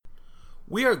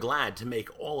We are glad to make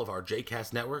all of our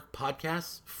JCast Network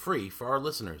podcasts free for our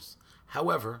listeners.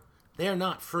 However, they are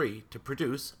not free to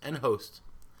produce and host.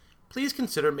 Please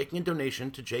consider making a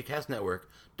donation to JCast Network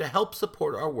to help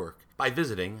support our work by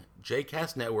visiting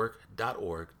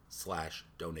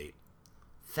jcastnetwork.org/donate.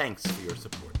 Thanks for your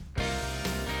support.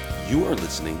 You are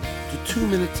listening to 2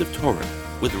 Minutes of Torah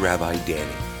with Rabbi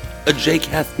Danny, a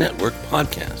JCast Network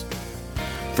podcast.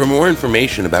 For more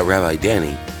information about Rabbi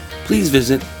Danny, please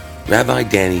visit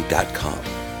rabbidanny.com.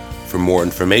 For more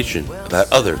information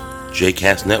about other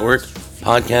JCast Network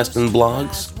podcasts and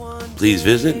blogs, please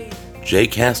visit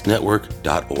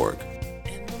jcastnetwork.org.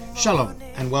 Shalom,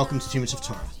 and welcome to 2 Minutes of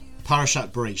Torah,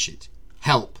 Parashat Bereshit.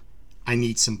 Help, I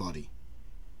need somebody.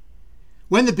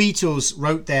 When the Beatles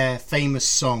wrote their famous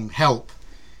song, Help,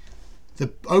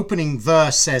 the opening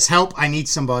verse says, help, I need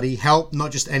somebody, help,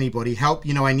 not just anybody, help,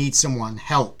 I need someone,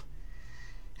 help.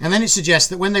 And then it suggests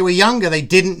that when they were younger, they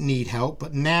didn't need help,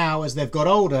 but now, as they've got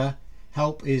older,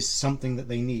 help is something that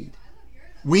they need.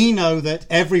 We know that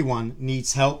everyone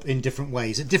needs help in different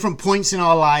ways. At different points in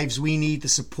our lives, we need the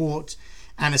support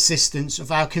and assistance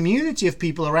of our community of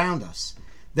people around us.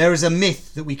 There is a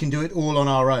myth that we can do it all on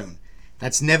our own.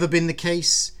 That's never been the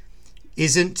case,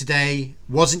 isn't today,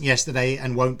 wasn't yesterday,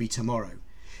 and won't be tomorrow.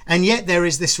 And yet there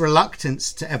is this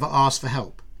reluctance to ever ask for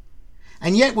help.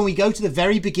 And yet when we go to the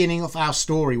very beginning of our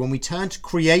story, when we turn to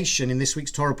creation in this week's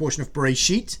Torah portion of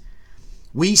Bereshit,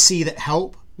 we see that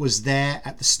help was there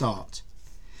at the start.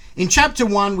 In chapter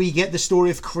 1, we get the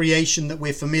story of creation that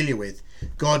we're familiar with.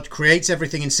 God creates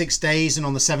everything in 6 days, and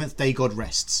on the 7th day God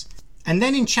rests. And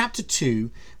then in chapter 2,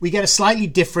 we get a slightly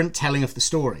different telling of the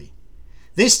story.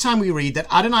 This time we read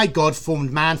that Adonai God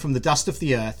formed man from the dust of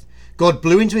the earth. God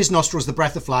blew into his nostrils the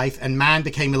breath of life, and man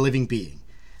became a living being.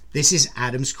 This is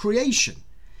Adam's creation.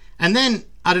 And then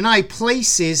Adonai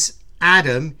places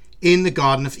Adam in the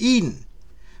Garden of Eden.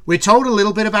 We're told a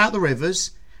little bit about the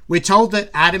rivers. We're told that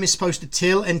Adam is supposed to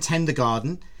till and tend the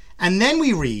garden. And then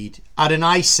we read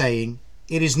Adonai saying,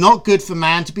 it is not good for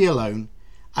man to be alone.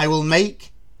 I will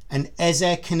make an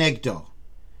Ezer Kenegdo,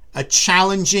 a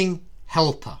challenging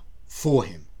helper for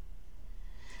him.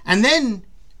 And then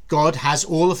God has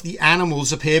all of the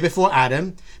animals appear before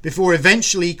Adam, before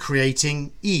eventually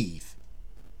creating Eve.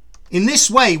 In this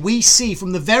way, we see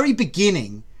from the very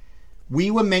beginning,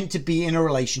 we were meant to be in a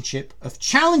relationship of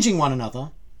challenging one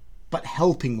another, but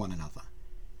helping one another.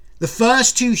 The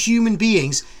first two human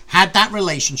beings had that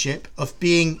relationship of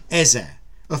being Ezer,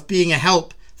 of being a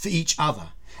help for each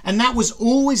other. And that was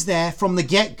always there from the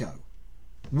get-go.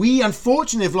 We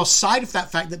unfortunately have lost sight of that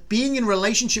fact that being in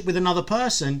relationship with another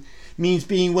person means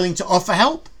being willing to offer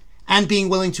help and being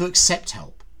willing to accept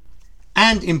help.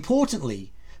 And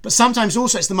importantly, but sometimes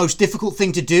also it's the most difficult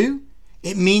thing to do,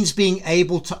 it means being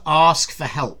able to ask for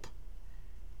help.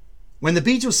 When the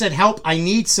Beatles said, help, I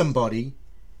need somebody,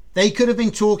 they could have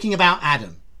been talking about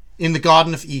Adam in the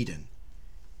Garden of Eden.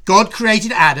 God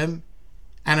created Adam,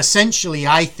 and essentially,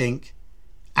 I think,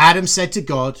 Adam said to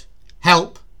God,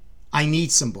 help, I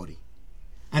need somebody.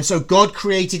 And so God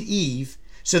created Eve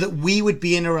so that we would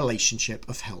be in a relationship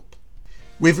of help.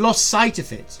 We've lost sight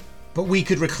of it, but we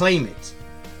could reclaim it,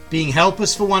 being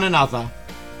helpers for one another,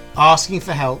 asking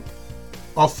for help,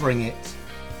 offering it,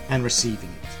 and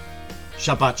receiving it.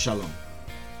 Shabbat Shalom.